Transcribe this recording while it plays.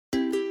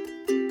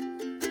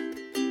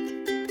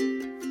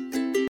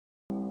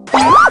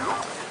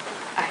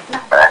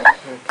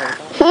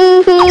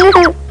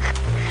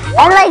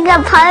I'm like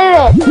a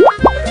pirate.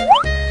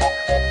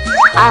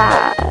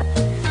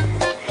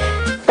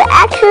 But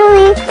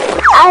actually,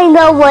 I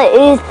know what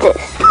is this.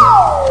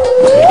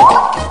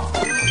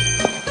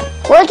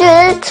 我觉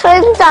得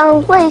村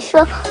长会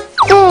说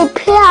最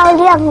漂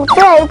亮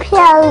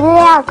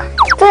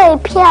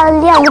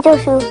就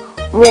是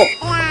我。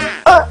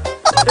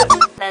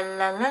La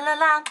la la la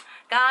la.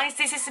 Guys,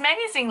 this is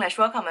Maggie's English.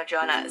 Welcome to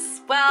join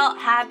us. Well,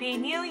 Happy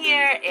New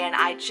Year! And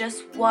I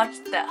just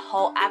watched the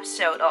whole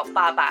episode of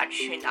爸爸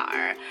去哪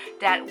儿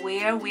that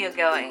where we are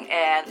going,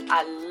 and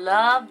I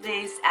love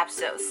these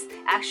episodes.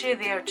 Actually,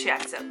 there are 2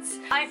 episodes.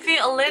 I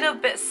feel a little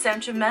bit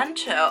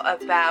sentimental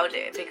about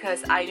it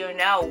because I don't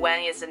know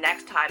when is the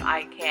next time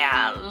I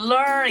can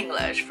learn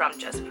English from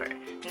Jasper.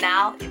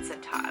 Now it's the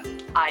time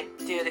I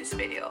do this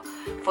video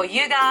for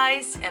you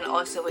guys, and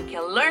also we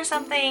can learn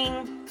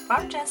something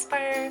from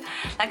Jasper.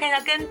 来看一下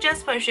跟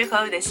Jasper 学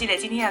口语的系列，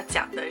今天要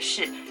讲的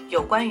是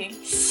有关于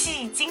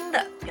戏精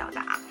的表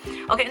达。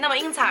OK， 那么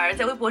应采儿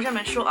在微博上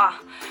面说啊，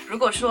如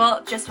果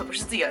说 Jasper 不是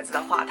自己儿子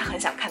的话，他很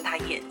想看他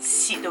演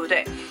戏，对不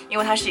对？因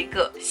为他是一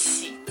个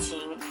戏精。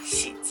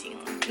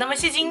那么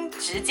戏精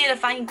直接的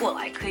翻译过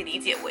来，可以理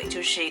解为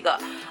就是一个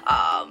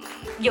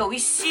有一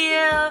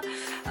些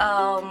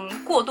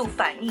过度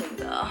反应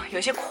的，有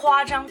一些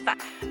夸张反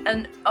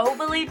 ，an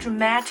overly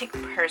dramatic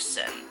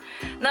person。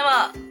那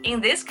么 in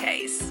this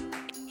case,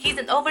 he's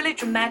an overly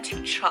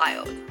dramatic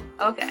child.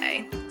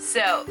 Okay,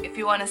 so if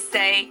you want to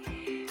say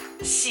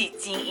戏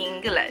精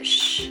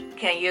English, you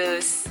can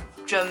use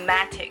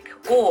dramatic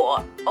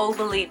or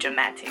overly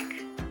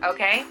dramatic.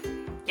 Okay.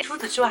除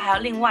此之外还有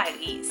另外一个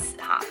意思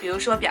哈，比如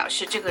说表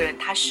示这个人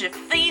他是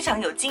非常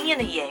有经验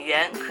的演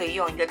员，可以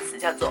用一个词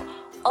叫做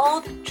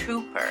old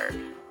trooper，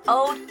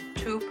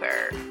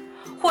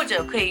 或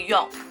者可以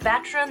用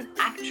veteran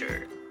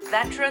actor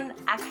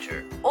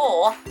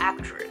or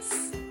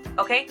actress。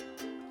 OK?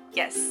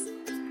 Yes.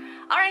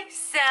 Alright,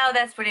 so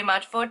that's pretty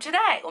much for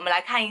today. 我们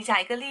来看一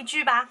下一个例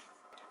句吧。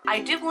I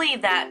do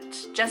believe that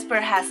Jasper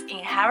has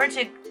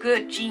inherited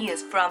good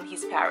genes from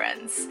his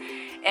parents,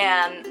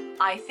 and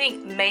I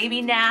think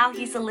maybe now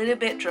he's a little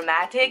bit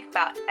dramatic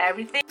about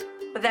everything,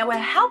 but that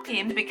will help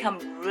him become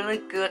really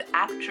good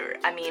actor.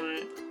 I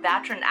mean,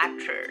 veteran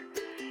actor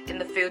in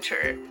the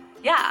future.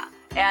 Yeah,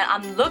 and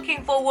I'm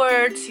looking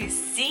forward to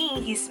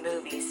seeing his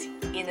movies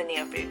in the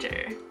near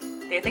future.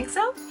 Do you think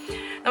so?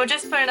 那么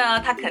Jasper 呢，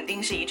他肯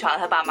定是遗传了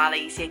他爸妈的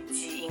一些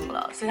基因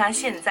了，所以他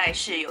现在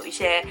是有一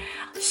些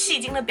戏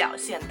精的表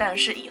现，但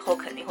是以后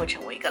肯定会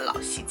成为一个老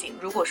戏精。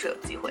如果说有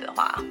机会的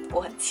话，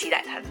我很期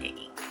待他的电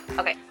影。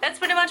Okay, that's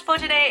pretty much for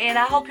today, and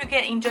I hope you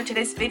can enjoy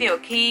today's video.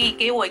 可以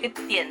给我一个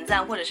点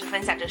赞，或者是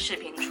分享这视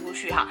频出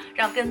去哈，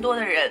让更多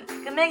的人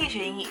跟 Maggie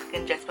学英语，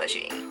跟 Jasper 学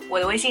英语。我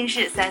的微信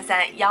是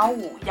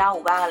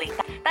3315158220，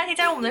大家可以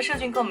加入我们的社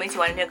群，跟我们一起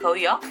玩这篇口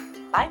语哦。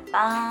拜拜。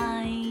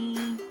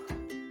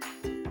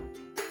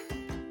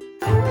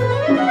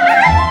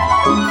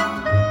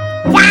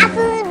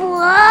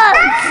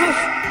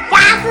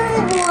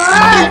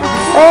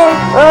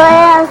我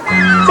要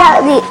叫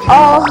你哦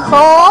吼。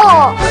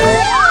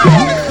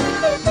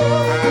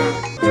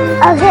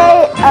OK，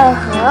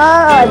 我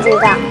知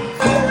道。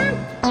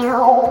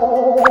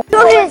就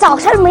是早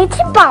上没吃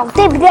饱，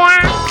对不对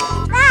啊？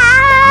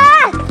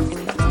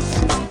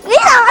你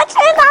怎么吃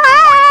饱？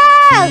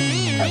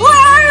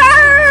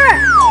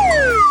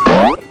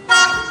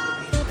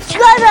车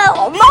子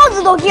我帽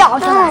子都掉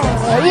下来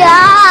了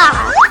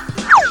呀！